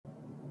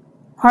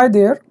Hi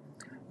there.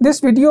 This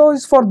video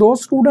is for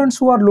those students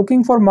who are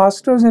looking for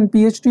Masters and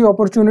PhD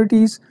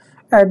opportunities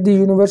at the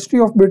University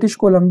of British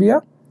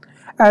Columbia.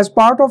 As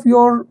part of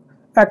your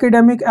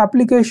academic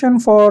application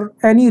for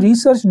any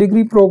research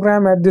degree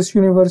program at this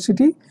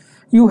university,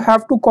 you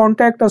have to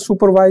contact a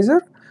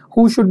supervisor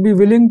who should be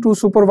willing to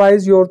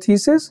supervise your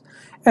thesis.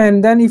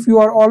 And then if you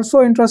are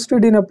also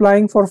interested in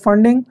applying for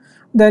funding,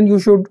 then you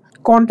should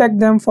contact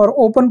them for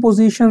open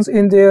positions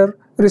in their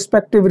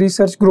respective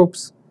research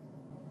groups.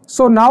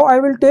 So now I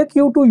will take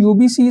you to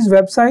UBC's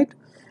website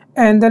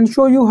and then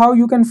show you how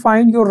you can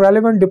find your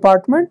relevant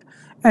department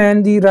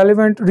and the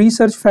relevant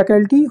research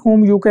faculty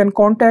whom you can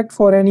contact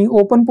for any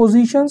open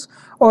positions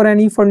or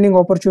any funding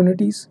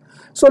opportunities.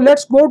 So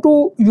let's go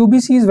to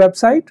UBC's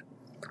website.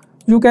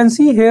 You can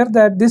see here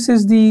that this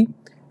is the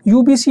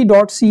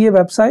ubc.ca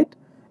website,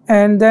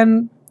 and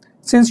then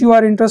since you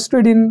are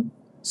interested in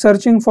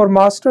searching for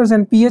Masters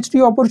and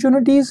PhD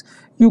opportunities,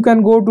 you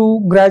can go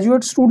to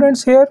graduate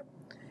students here.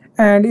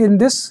 And in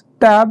this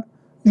tab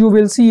you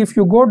will see, if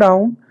you go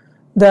down,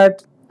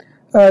 that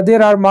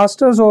there are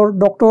masters or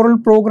doctoral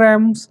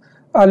programs,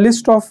 a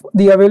list of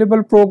the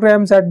available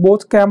programs at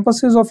both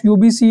campuses of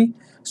UBC.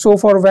 So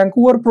for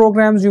Vancouver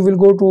programs you will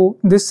go to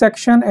this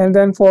section, and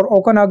then for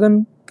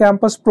Okanagan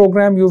campus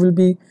program you will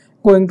be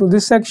going to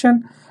this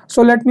section.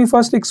 So let me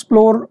first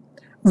explore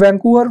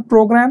Vancouver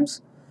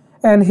programs,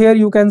 and here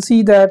you can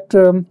see that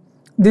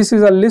this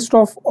is a list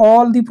of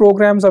all the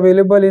programs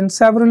available in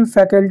several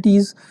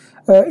faculties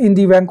in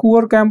the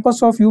Vancouver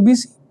campus of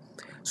UBC.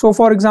 So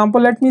for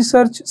example, let me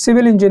search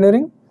civil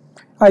engineering.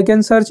 I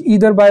can search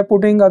either by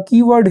putting a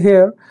keyword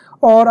here,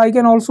 or I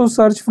can also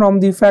search from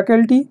the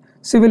faculty.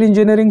 Civil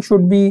engineering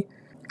should be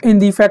in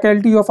the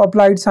Faculty of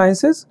Applied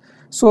Sciences,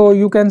 so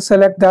you can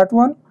select that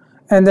one,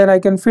 and then I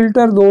can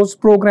filter those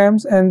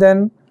programs. And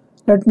then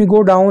let me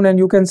go down, and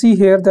you can see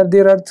here that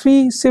there are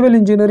 3 civil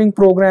engineering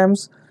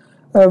programs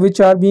which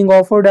are being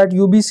offered at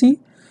UBC.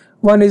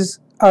 One is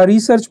a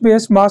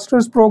research-based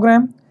master's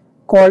program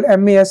called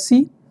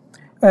MASc,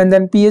 and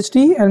then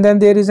PhD, and then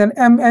there is an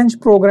MEng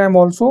program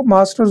also,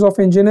 Masters of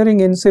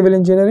Engineering in Civil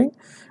Engineering.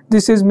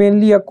 This is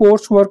mainly a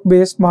coursework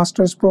based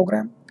master's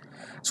program.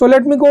 So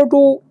let me go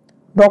to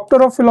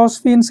Doctor of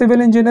Philosophy in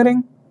Civil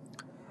Engineering,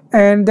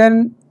 and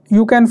then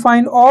you can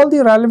find all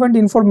the relevant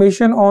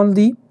information on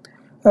the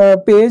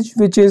page,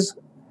 which is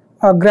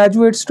a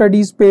graduate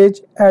studies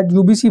page at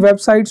UBC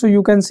website. So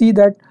you can see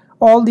that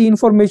all the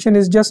information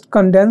is just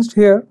condensed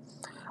here.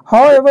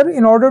 However,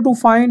 in order to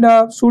find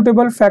a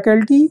suitable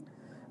faculty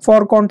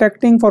for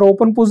contacting for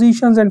open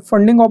positions and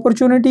funding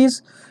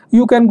opportunities,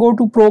 you can go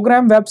to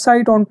program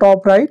website on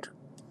top right.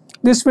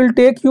 This will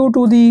take you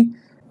to the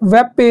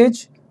web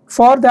page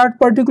for that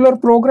particular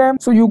program.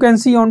 So you can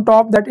see on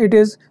top that it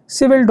is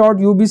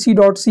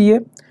civil.ubc.ca,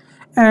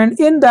 and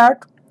in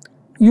that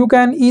you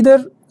can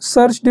either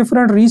search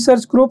different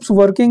research groups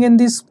working in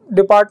this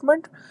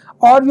department,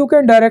 or you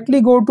can directly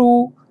go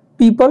to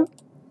people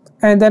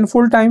and then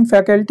full-time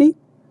faculty,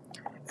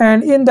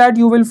 and in that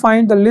you will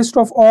find the list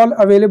of all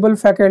available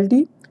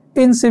faculty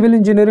in civil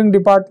engineering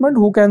department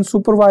who can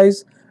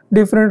supervise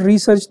different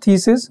research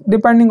theses.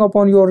 Depending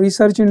upon your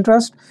research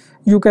interest,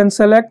 you can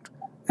select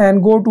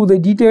and go to the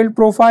detailed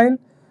profile.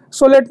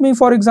 So let me,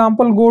 for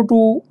example, go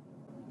to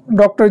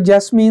Dr.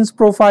 Jasmine's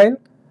profile.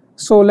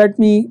 So let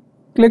me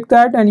click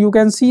that, and you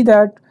can see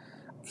that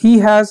he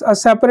has a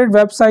separate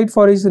website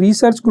for his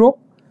research group,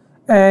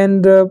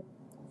 and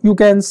you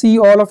can see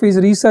all of his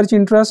research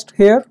interest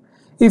here.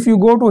 If you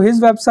go to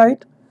his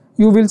website,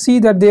 you will see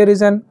that there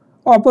is an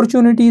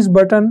opportunities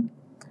button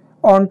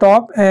on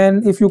top,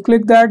 and if you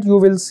click that, you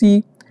will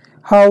see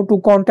how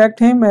to contact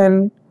him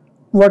and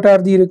what are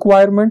the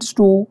requirements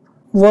to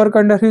work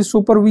under his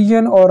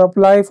supervision or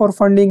apply for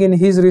funding in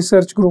his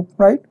research group,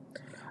 right?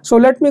 So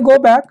let me go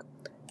back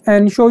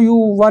and show you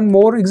one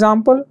more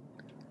example.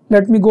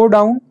 Let me go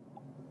down,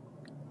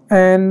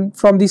 and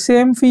from the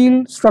same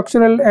field,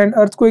 structural and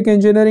earthquake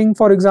engineering,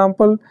 for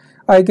example,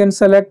 I can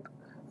select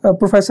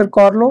Professor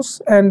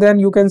Carlos, and then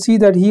you can see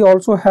that he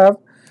also have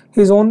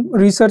his own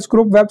research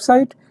group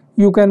website.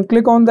 You can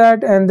click on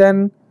that, and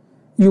then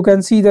you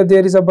can see that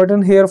there is a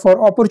button here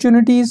for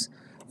opportunities.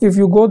 If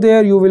you go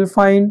there, you will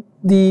find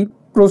the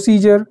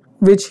procedure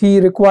which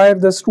he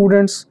required the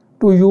students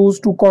to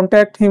use to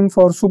contact him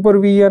for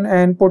supervision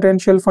and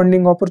potential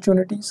funding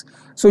opportunities.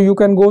 So you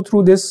can go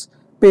through this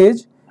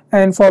page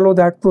and follow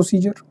that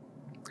procedure.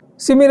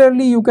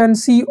 Similarly, you can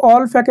see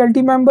all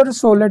faculty members.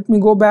 So let me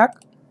go back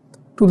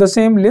to the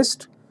same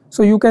list.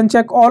 So you can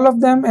check all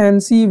of them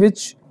and see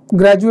which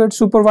graduate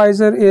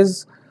supervisor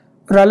is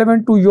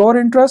relevant to your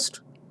interest.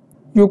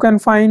 You can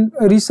find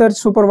research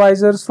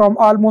supervisors from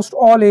almost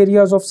all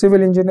areas of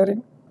civil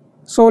engineering.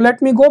 So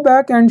let me go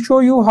back and show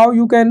you how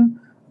you can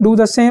do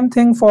the same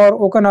thing for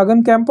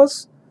Okanagan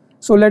campus.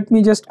 So let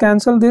me just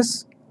cancel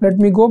this. Let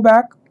me go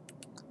back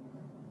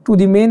to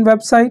the main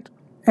website,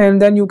 and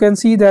then you can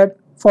see that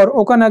for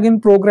Okanagan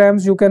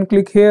programs you can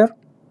click here,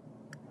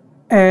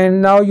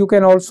 and now you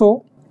can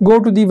also go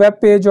to the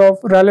web page of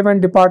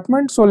relevant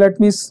department. So let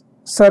me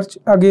search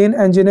again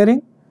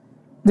engineering,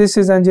 This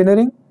is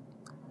engineering.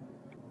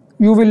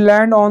 You will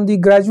land on the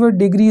graduate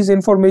degrees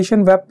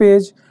information web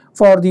page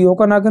for the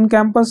Okanagan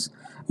campus.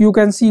 You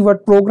can see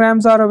what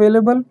programs are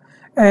available,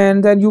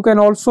 and then you can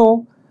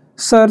also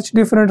search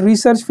different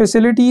research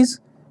facilities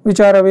which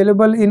are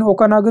available in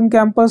Okanagan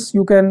campus.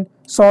 You can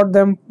sort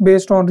them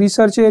based on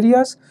research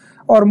areas,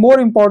 or more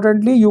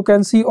importantly, you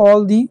can see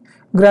all the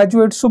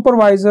graduate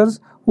supervisors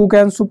who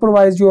can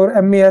supervise your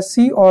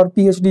MASc or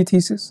PhD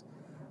thesis.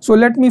 So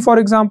let me, for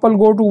example,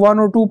 go to one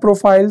or two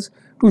profiles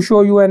to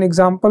show you an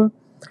example.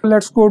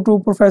 Let's go to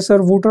Professor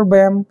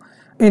Wouterbam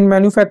in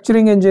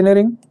manufacturing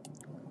engineering.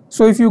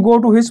 So if you go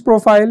to his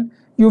profile,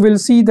 you will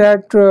see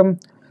that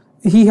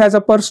he has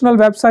a personal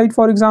website,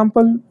 for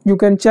example. You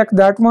can check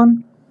that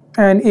one,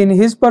 and in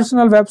his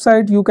personal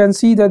website you can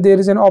see that there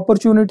is an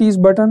opportunities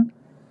button,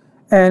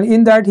 and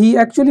in that he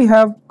actually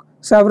have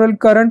several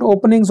current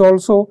openings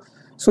also,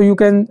 so you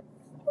can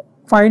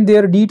find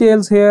their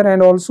details here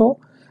and also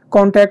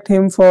contact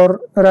him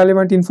for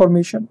relevant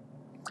information.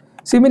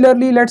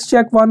 Similarly, let's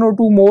check one or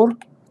two more.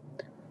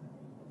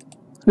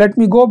 Let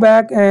me go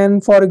back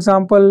and, for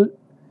example,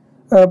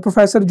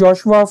 Professor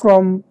Joshua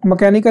from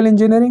mechanical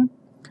engineering.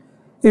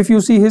 If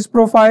you see his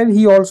profile,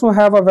 he also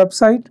have a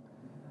website,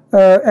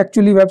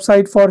 actually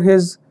website for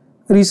his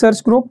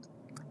research group,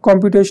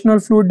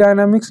 computational fluid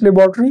dynamics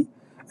laboratory,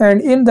 and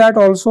in that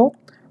also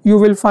you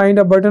will find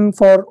a button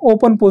for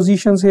open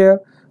positions here.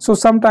 So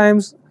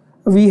sometimes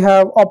we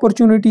have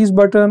opportunities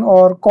button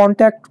or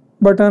contact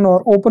button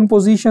or open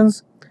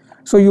positions,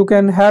 so you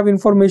can have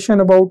information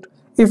about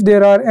if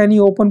there are any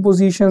open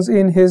positions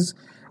in his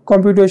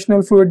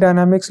computational fluid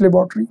dynamics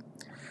laboratory.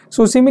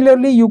 So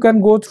similarly, you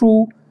can go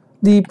through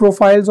the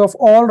profiles of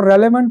all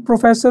relevant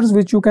professors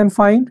which you can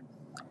find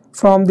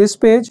from this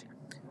page,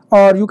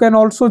 or you can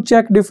also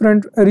check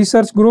different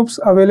research groups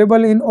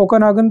available in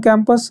Okanagan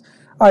campus.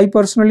 I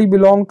personally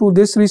belong to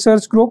this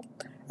research group,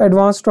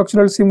 Advanced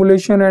Structural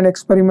Simulation and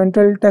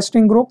Experimental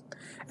Testing Group,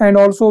 and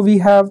also we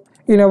have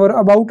in our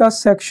About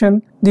Us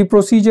section the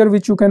procedure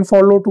which you can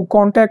follow to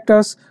contact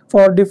us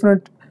for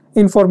different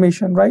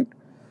information, right?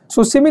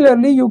 So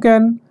similarly, you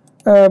can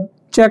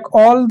check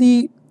all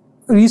the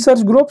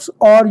research groups,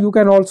 or you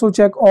can also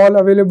check all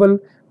available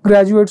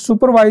graduate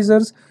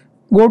supervisors.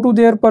 Go to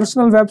their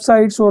personal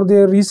websites or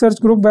their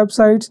research group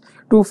websites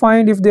to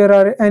find if there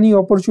are any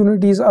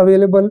opportunities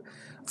available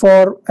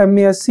for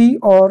MASc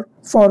or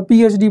for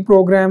PhD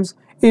programs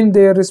in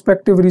their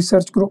respective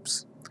research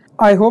groups.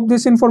 I hope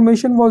this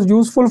information was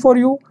useful for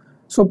you.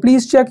 So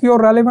please check your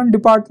relevant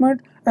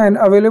department and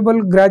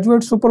available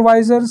graduate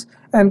supervisors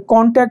and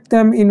contact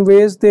them in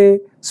ways they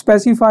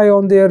specify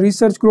on their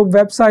research group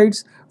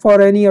websites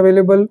for any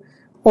available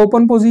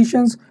open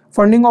positions,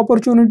 funding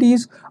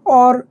opportunities,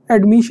 or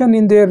admission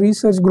in their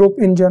research group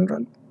in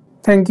general.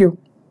 Thank you.